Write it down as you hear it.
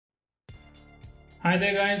Hi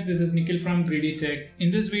there guys, this is Nikhil from GreedyTech.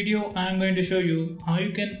 In this video, I am going to show you how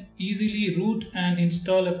you can easily root and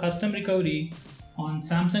install a custom recovery on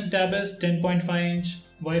Samsung Tab's 10.5-inch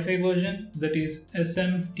Wi-Fi version, that is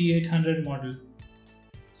SM-T800 model.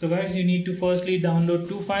 So guys, you need to firstly download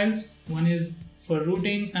two files. One is for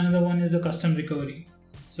rooting, another one is a custom recovery.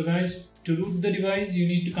 So guys, to root the device, you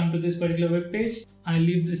need to come to this particular web page. I'll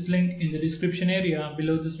leave this link in the description area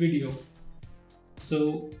below this video.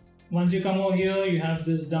 So once you come over here, you have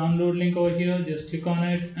this download link over here. Just click on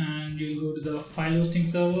it and you'll go to the file hosting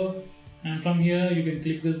server, and from here you can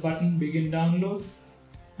click this button, begin download,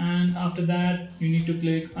 and after that you need to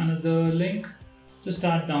click another link to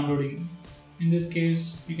start downloading. In this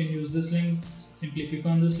case you can use this link. Simply click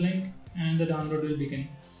on this link and the download will begin.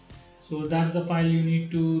 So that's the file you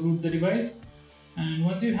need to root the device, and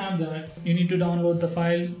once you have that, you need to download the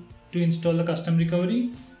file to install the custom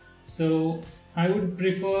recovery. So I would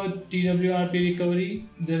prefer TWRP Recovery.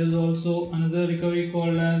 There is also another recovery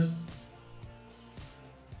called as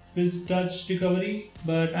Fizz Touch Recovery,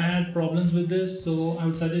 but I had problems with this, so I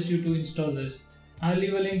would suggest you to install this. I'll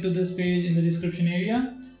leave a link to this page in the description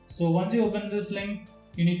area. So once you open this link,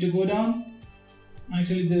 you need to go down.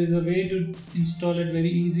 Actually, there is a way to install it very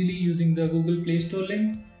easily using the Google Play Store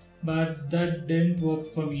link, but that didn't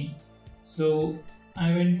work for me. So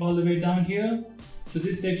I went all the way down here to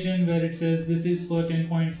this section where it says this is for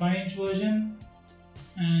 10.5-inch version,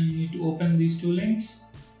 and you need to open these two links,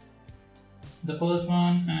 the first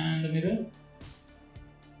one and the middle.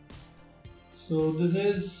 So this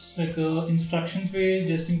is like a instructions page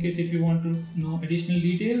just in case if you want to know additional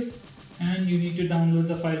details, and you need to download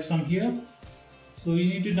the files from here. So you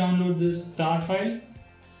need to download this tar file.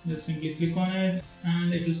 Just simply click on it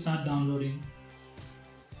and it will start downloading.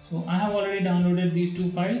 So I have already downloaded these two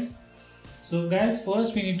files. So guys,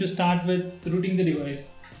 first we need to start with rooting the device.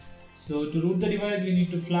 So to root the device, we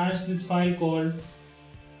need to flash this file called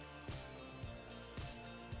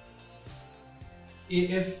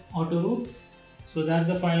AF auto root. So that's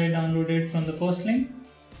the file I downloaded from the first link.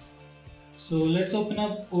 So let's open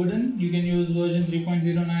up Odin. You can use version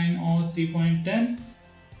 3.09 or 3.10.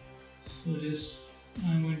 So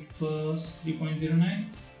I'm going first 3.09.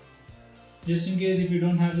 Just in case if you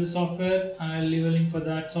don't have the software, I'll leave a link for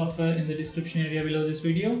that software in the description area below this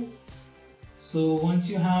video. So once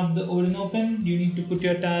you have the Odin open, you need to put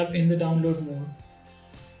your tab in the download mode.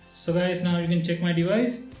 So guys, now you can check my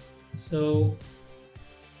device. So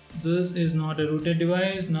this is not a rooted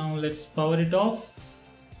device. Now let's power it off.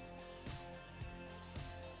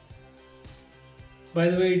 By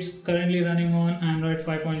the way, it's currently running on Android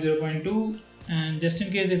 5.0.2. And just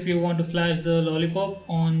in case if you want to flash the lollipop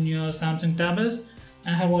on your Samsung tablets,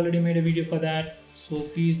 I have already made a video for that, so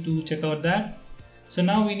please do check out that. So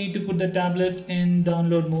now we need to put the tablet in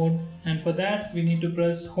download mode, and for that we need to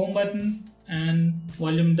press home button and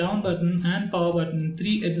volume down button and power button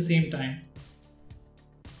 3 at the same time.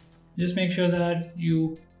 Just make sure that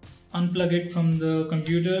you unplug it from the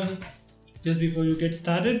computer just before you get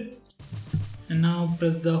started, and now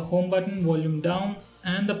press the home button, volume down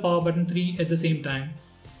and the power button 3 at the same time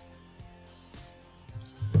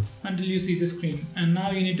until you see the screen. And now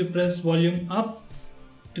you need to press volume up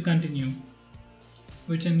to continue,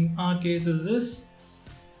 which in our case is this.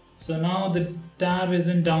 So now the tab is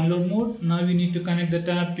in download mode. Now you need to connect the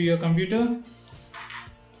tab to your computer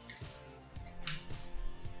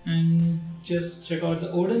and just check out the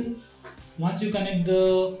Odin. Once you connect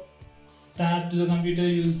the tab to the computer,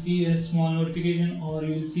 you will see a small notification, or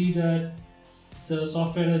you will see that the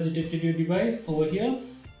software has detected your device over here.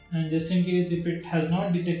 And just in case if it has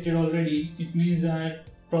not detected already, it means that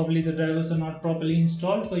probably the drivers are not properly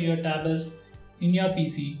installed for your tablets in your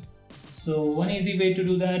PC. So one easy way to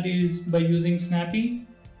do that is by using Snappy.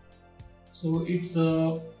 So it's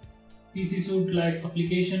a PC suite like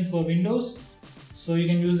application for Windows, so you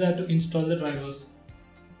can use that to install the drivers.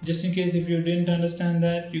 Just in case if you didn't understand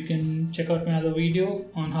that, you can check out my other video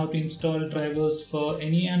on how to install drivers for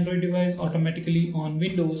any Android device automatically on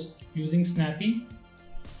Windows using Snappy.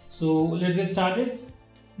 So let's get started.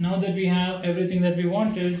 Now that we have everything that we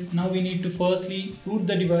wanted, now we need to firstly root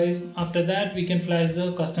the device. After that we can flash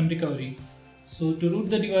the custom recovery. So to root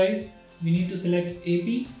the device, we need to select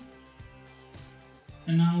AP,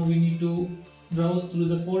 and now we need to browse through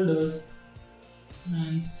the folders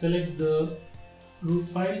and select the root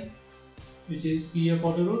file, which is CF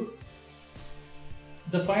auto root.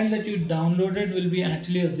 The file that you downloaded will be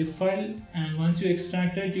actually a zip file, and once you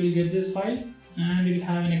extract it, you will get this file, and it will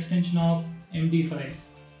have an extension of MD5.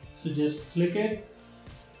 So just click it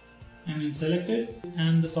select it,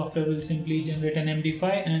 and the software will simply generate an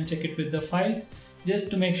MD5 and check it with the file, just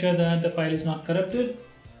to make sure that the file is not corrupted.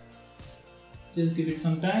 Just give it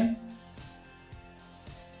some time.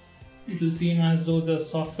 It will seem as though the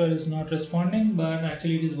software is not responding, but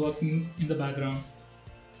actually it is working in the background.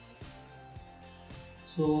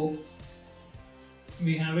 So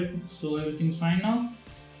we have it, so everything's fine now.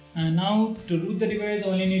 And now to root the device,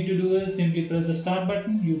 all you need to do is simply press the start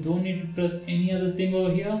button. You don't need to press any other thing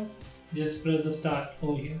over here, just press the start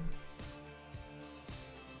over here.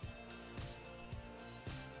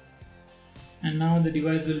 And now the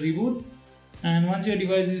device will reboot. And once your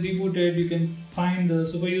device is rebooted, you can find the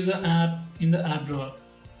super user app in the app drawer.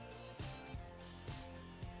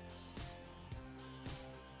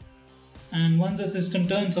 And once the system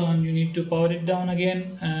turns on, you need to power it down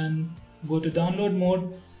again and go to download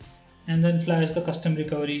mode and then flash the custom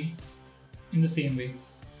recovery in the same way.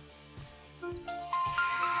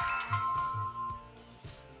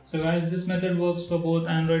 So guys, this method works for both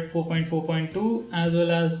Android 4.4.2 as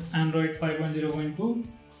well as Android 5.0.2.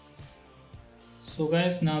 So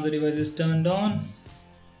guys, now the device is turned on.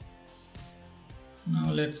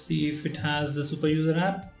 Now let's see if it has the super user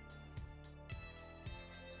app.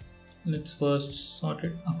 Let's first sort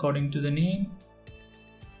it according to the name.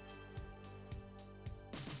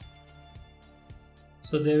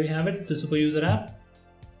 So there we have it, the super user app.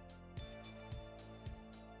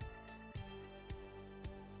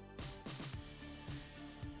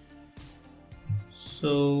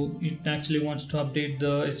 So it actually wants to update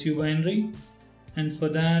the SU binary, and for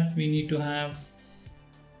that we need to have,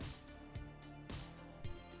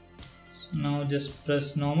 so now just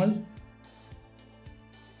press normal,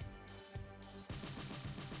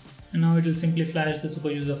 and now it will simply flash the super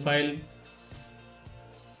user file.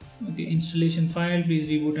 Okay, installation file, please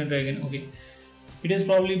reboot and try again. Okay, it is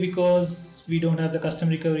probably because we don't have the custom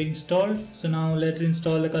recovery installed. So now let's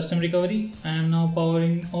install the custom recovery. I am now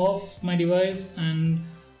powering off my device and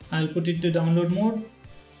I'll put it to download mode.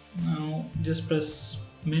 Now just press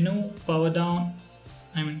menu, power down,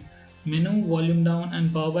 menu, volume down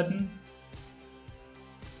and power button,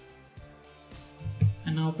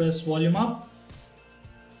 and now press volume up,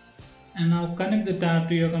 and now connect the tab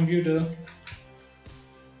to your computer.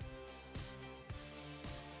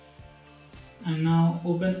 And now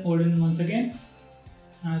open Odin once again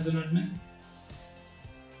as an admin,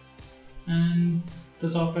 and the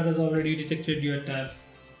software has already detected your tab.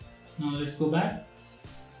 Now let's go back.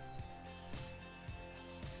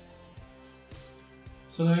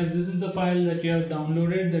 So guys, this is the file that you have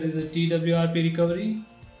downloaded. That is a TWRP recovery.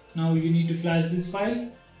 Now you need to flash this file.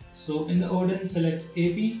 So in the Odin, select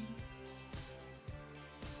AP.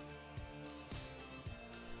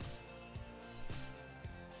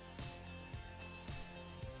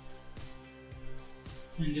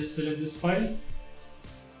 And just select this file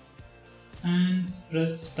and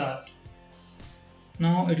press start.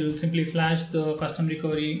 Now it will simply flash the custom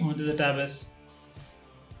recovery onto the tab S.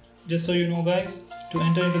 Just so you know guys, to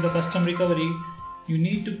enter into the custom recovery, you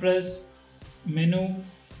need to press menu,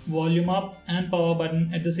 volume up and power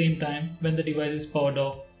button at the same time when the device is powered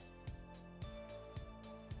off.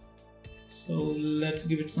 So let's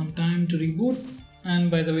give it some time to reboot,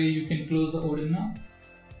 and by the way, you can close the Odin now.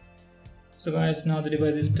 So guys, now the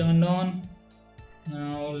device is turned on.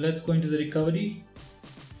 Now let's go into the recovery.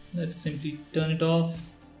 Let's simply turn it off.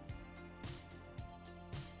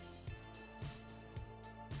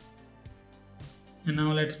 And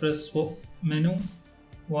now let's press menu,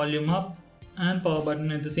 volume up and power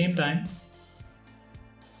button at the same time.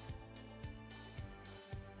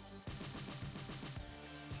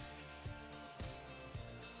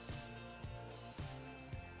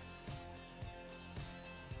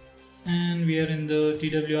 And we are in the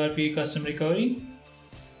TWRP custom recovery.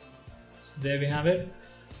 So there we have it.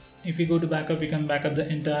 If you go to backup, you can back up the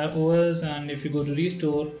entire OS, and if you go to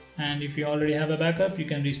restore, and if you already have a backup, you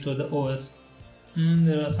can restore the OS. And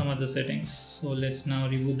there are some other settings. So let's now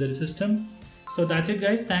reboot the system. So that's it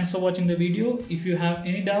guys, thanks for watching the video. If you have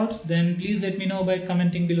any doubts, then please let me know by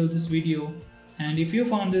commenting below this video. And if you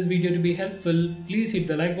found this video to be helpful, please hit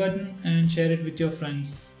the like button and share it with your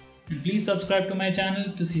friends. And please subscribe to my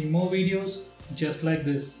channel to see more videos just like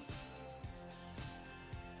this.